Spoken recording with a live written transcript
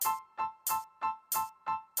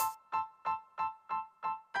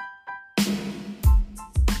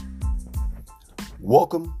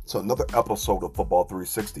Welcome to another episode of Football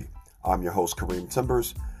 360. I'm your host, Kareem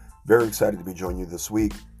Timbers. Very excited to be joining you this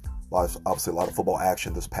week. Obviously, a lot of football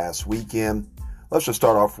action this past weekend. Let's just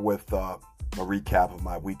start off with a recap of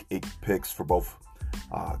my Week 8 picks for both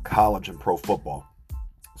college and pro football.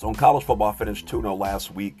 So in college football, I finished 2-0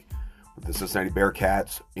 last week with the Cincinnati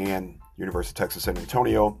Bearcats and University of Texas San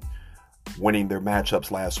Antonio winning their matchups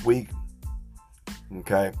last week.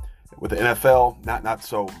 Okay. With the NFL,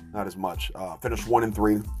 not as much. Finished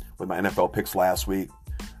 1-3 with my NFL picks last week.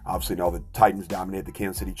 Obviously, the Titans dominated the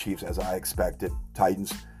Kansas City Chiefs as I expected.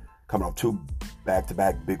 Titans coming off two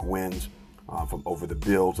back-to-back big wins from over the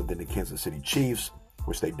Bills and then the Kansas City Chiefs,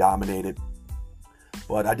 which they dominated.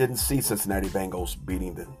 But I didn't see Cincinnati Bengals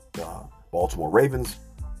beating the Baltimore Ravens.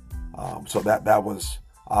 So that was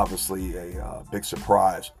obviously a big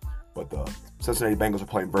surprise. But the Cincinnati Bengals are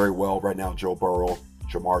playing very well right now. Joe Burrow,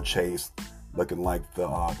 Ja'Marr Chase, looking like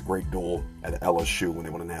the great duel at LSU when they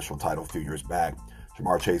won a national title a few years back.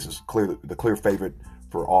 Ja'Marr Chase is the clear favorite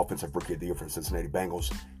for Offensive Rookie of the Year for the Cincinnati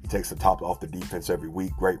Bengals. He takes the top off the defense every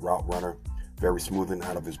week. Great route runner, very smooth and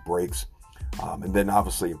out of his breaks. And then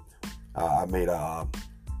obviously, I made a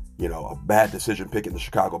bad decision picking the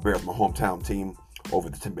Chicago Bears, my hometown team, over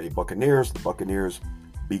the Tampa Bay Buccaneers. The Buccaneers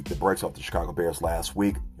beat the brakes off the Chicago Bears last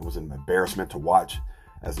week. It was an embarrassment to watch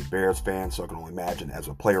as a Bears fan, so I can only imagine as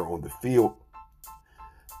a player on the field,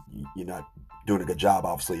 you're not doing a good job,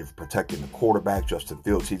 obviously, of protecting the quarterback. Justin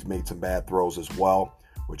Fields, he's made some bad throws as well,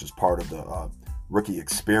 which is part of the rookie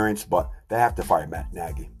experience, but they have to fire Matt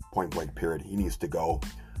Nagy, point blank period. He needs to go.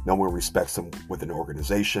 No one respects him within the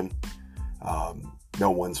organization.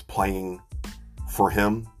 No one's playing for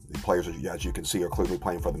him. The players, as you can see, are clearly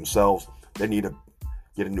playing for themselves. They need to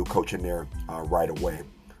get a new coach in there right away.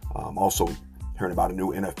 Also, hearing about a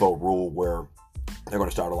new NFL rule where they're going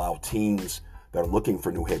to start allow teams that are looking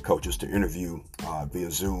for new head coaches to interview via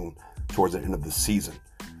Zoom towards the end of the season.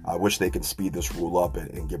 I wish they can speed this rule up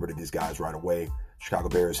and get rid of these guys right away. Chicago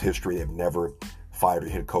Bears history, they've never fired a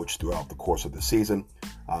head coach throughout the course of the season.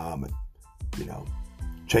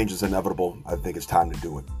 Change is inevitable. I think it's time to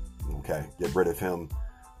do it. Okay, get rid of him.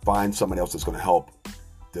 Find someone else that's going to help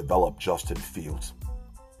develop Justin Fields.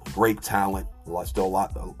 Great talent, still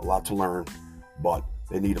a lot to learn. But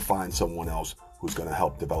they need to find someone else who's going to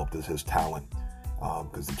help develop his talent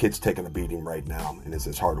because the kid's taking a beating right now, and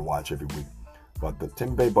it's hard to watch every week. But the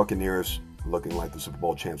Tampa Bay Buccaneers, looking like the Super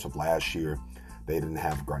Bowl champs of last year, they didn't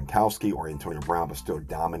have Gronkowski or Antonio Brown, but still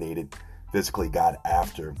dominated, physically got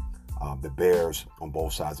after the Bears on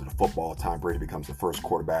both sides of the football. Tom Brady becomes the first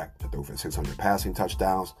quarterback to throw for 600 passing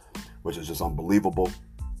touchdowns, which is just unbelievable.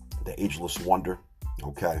 The ageless wonder,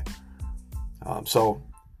 okay? So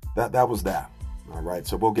that was that. All right,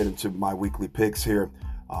 so we'll get into my weekly picks here.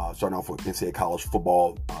 Starting off with NCAA college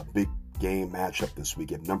football, big game matchup this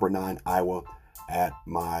weekend. Number 9, Iowa at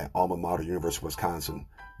my alma mater, University of Wisconsin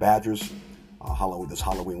Badgers. This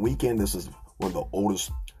Halloween weekend, this is one of the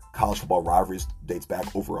oldest college football rivalries, dates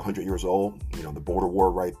back over 100 years old. The border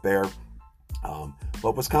war right there.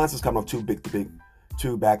 But Wisconsin's coming off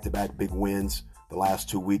two back-to-back big wins the last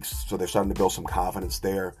 2 weeks, so they're starting to build some confidence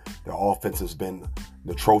there. Their offense has been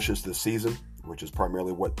atrocious this season, which is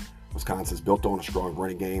primarily what Wisconsin's built on, a strong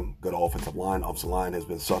running game, good offensive line. Offensive line has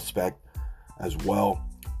been suspect as well,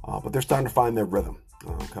 but they're starting to find their rhythm.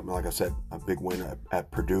 Like I said, a big win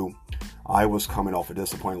at Purdue. Iowa's coming off a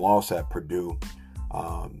disappointing loss at Purdue,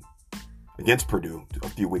 against Purdue a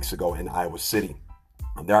few weeks ago in Iowa City.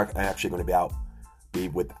 They're actually going to be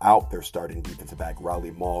without their starting defensive back,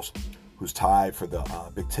 Riley Moss, who's tied for the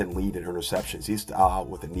Big Ten lead in interceptions. He's out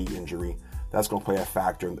with a knee injury. That's going to play a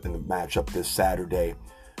factor in the matchup this Saturday.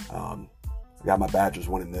 I got my Badgers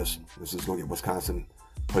winning this. This is going to get Wisconsin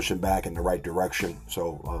pushing back in the right direction.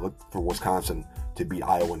 So look for Wisconsin to beat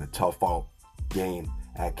Iowa in a tough fall game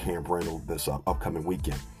at Camp Randall this upcoming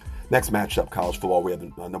weekend. Next matchup, college football, we have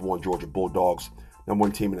the number 1 Georgia Bulldogs, number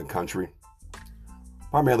 1 team in the country,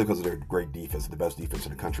 primarily because of their great defense, the best defense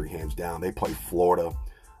in the country, hands down. They play Florida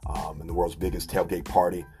in the world's biggest tailgate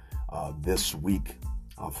party this week.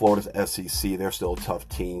 Florida's SEC, they're still a tough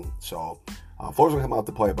team. So Florida's going to come out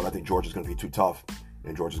to play, but I think Georgia's going to be too tough,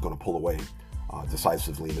 and Georgia's going to pull away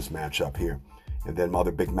decisively in this matchup here. And then my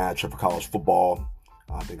other big matchup for college football,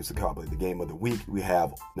 I think it's probably the game of the week. We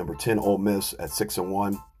have number 10 Ole Miss at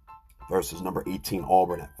 6-1 versus number 18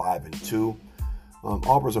 Auburn at 5-2.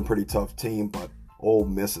 Auburn's a pretty tough team, but Ole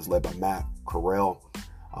Miss is led by Matt Corral,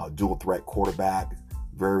 dual threat quarterback,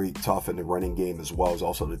 very tough in the running game as well as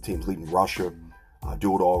also the team's leading rusher.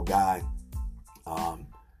 Do-it-all guy.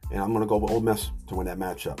 And I'm going to go with Ole Miss to win that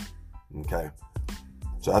matchup. Okay.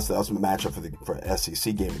 So that's the matchup for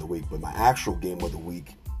SEC game of the week. But my actual game of the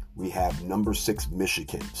week, we have number 6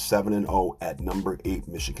 Michigan 7-0 at number 8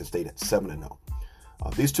 Michigan State at 7-0.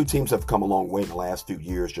 These two teams have come a long way in the last few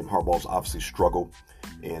years. Jim Harbaugh's obviously struggled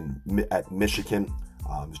at Michigan.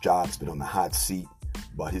 His job's been on the hot seat,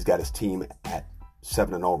 but he's got his team at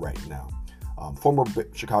 7-0 right now. Former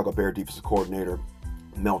Chicago Bear defensive coordinator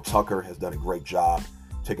Mel Tucker has done a great job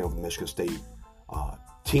taking over the Michigan State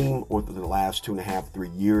team within the last 2.5, 3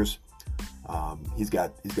 years. He's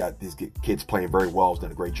got these kids playing very well. He's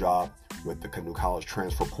done a great job with the new college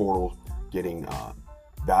transfer portal, getting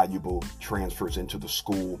valuable transfers into the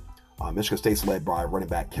school. Michigan State's led by running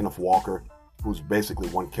back Kenneth Walker, who's basically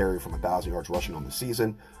one carry from 1,000 yards rushing on the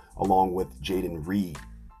season, along with Jaden Reed,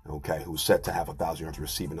 who's set to have 1,000 yards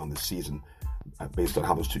receiving on the season based on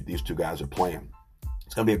how these two guys are playing.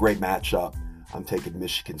 It's going to be a great matchup. I'm taking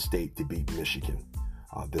Michigan State to beat Michigan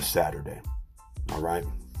this Saturday. All right.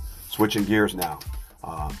 Switching gears now.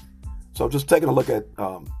 So just taking a look at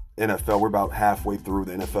NFL. We're about halfway through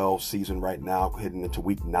the NFL season right now, heading into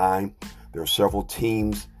week 9. There are several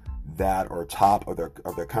teams that are top of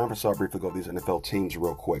their conference. I'll briefly go over these NFL teams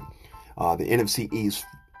real quick. The NFC East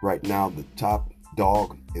right now, the top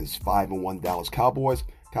dog is 5-1 Dallas Cowboys.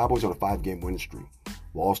 Cowboys on a 5-game winning streak.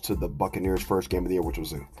 Lost to the Buccaneers first game of the year, which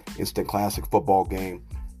was an instant classic football game.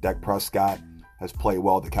 Dak Prescott has played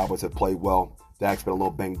well. The Cowboys have played well. Dak's been a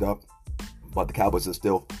little banged up, but the Cowboys have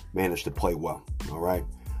still managed to play well. All right.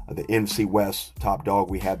 The NFC West top dog,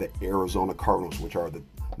 we have the Arizona Cardinals, which are the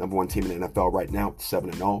number 1 team in the NFL right now,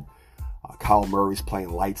 7-0. Kyle Murray's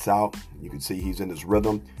playing lights out. You can see he's in his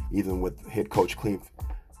rhythm, even with head coach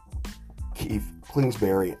Keith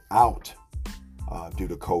Kingsbury out due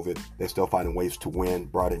to COVID. They're still finding ways to win.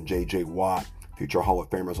 Brought in J.J. Watt, future Hall of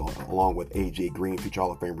Famers, along with A.J. Green, future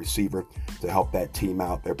Hall of Fame receiver, to help that team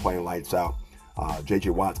out. They're playing lights out. J.J.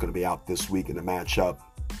 Watt's going to be out this week in the matchup,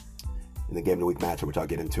 in the game of the week matchup, which I'll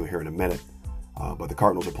get into here in a minute. But the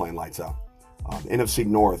Cardinals are playing lights out. The NFC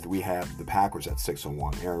North, we have the Packers at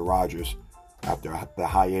 6-1. Aaron Rodgers, after the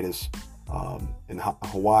hiatus in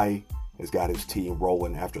Hawaii, has got his team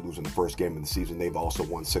rolling after losing the first game of the season. They've also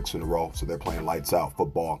won 6 in a row, so they're playing lights out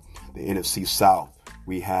football. The NFC South,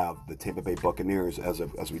 we have the Tampa Bay Buccaneers,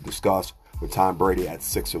 as we discussed, with Tom Brady at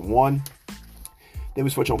 6-1. Then we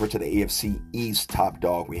switch over to the AFC East top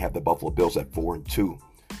dog. We have the Buffalo Bills at 4-2,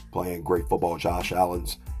 playing great football. Josh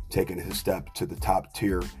Allen's taking his step to the top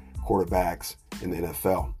tier quarterbacks in the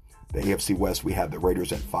NFL. The AFC West, we have the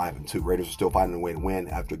Raiders at 5-2. Raiders are still finding a way to win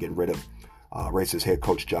after getting rid of racist head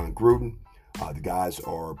coach John Gruden. The guys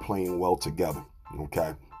are playing well together.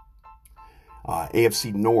 Okay.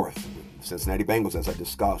 AFC North, Cincinnati Bengals, as I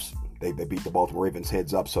discussed, they beat the Baltimore Ravens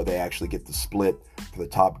heads up, so they actually get the split for the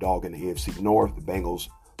top dog in the AFC North. The Bengals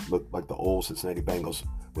look like the old Cincinnati Bengals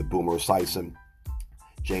with Boomer Esiason,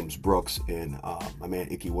 James Brooks, and my man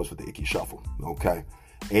Icky was with the Icky Shuffle. Okay.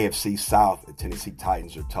 AFC South, the Tennessee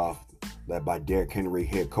Titans are tough, led by Derrick Henry,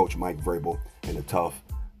 head coach Mike Vrabel, and a tough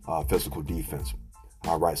physical defense.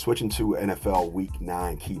 All right, switching to NFL Week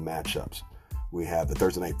 9 key matchups. We have the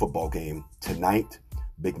Thursday night football game tonight.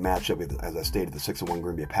 Big matchup, as I stated, the 6-1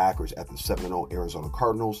 Green Bay Packers at the 7-0 Arizona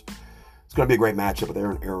Cardinals. It's going to be a great matchup.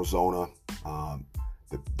 They're in Arizona.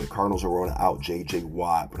 The Cardinals are rolling out J.J.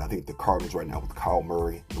 Watt, but I think the Cardinals right now with Kyle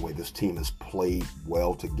Murray, the way this team has played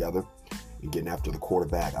well together and getting after the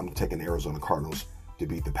quarterback, I'm taking the Arizona Cardinals to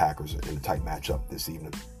beat the Packers in a tight matchup this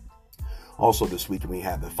evening. Also this weekend, we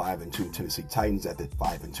have the 5-2 Tennessee Titans at the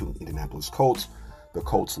 5-2 Indianapolis Colts. The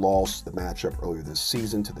Colts lost the matchup earlier this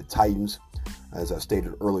season to the Titans. As I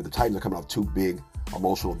stated earlier, the Titans are coming off 2 big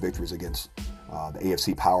emotional victories against the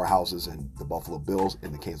AFC powerhouses and the Buffalo Bills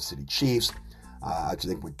and the Kansas City Chiefs. I just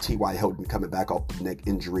think with T.Y. Hilton coming back off the neck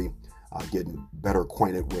injury, getting better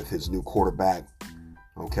acquainted with his new quarterback,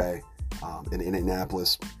 in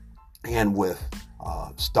Indianapolis, and with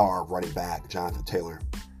star running back Jonathan Taylor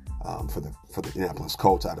for the Indianapolis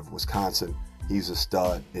Colts out of Wisconsin. He's a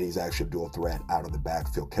stud, and he's actually a dual threat out of the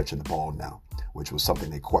backfield catching the ball now, which was something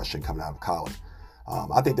they questioned coming out of college.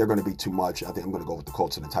 I think they're going to be too much. I think I'm going to go with the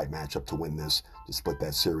Colts in a tight matchup to win this, to split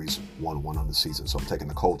that series 1-1 on the season. So I'm taking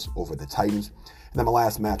the Colts over the Titans. And then my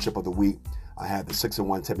last matchup of the week, I have the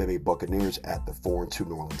 6-1 Tampa Bay Buccaneers at the 4-2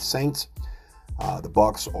 New Orleans Saints. The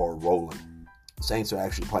Bucs are rolling. Saints are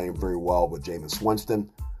actually playing very well with Jameis Winston,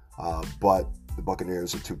 but the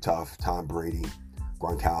Buccaneers are too tough. Tom Brady,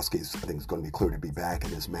 Gronkowski, I think, is going to be clear to be back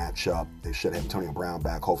in this matchup. They should have Antonio Brown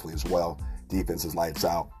back, hopefully, as well. Defense is lights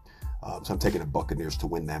out. So I'm taking the Buccaneers to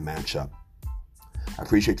win that matchup. I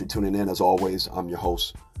appreciate you tuning in. As always, I'm your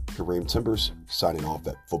host, Kareem Timbers, signing off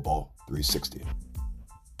at Football 360.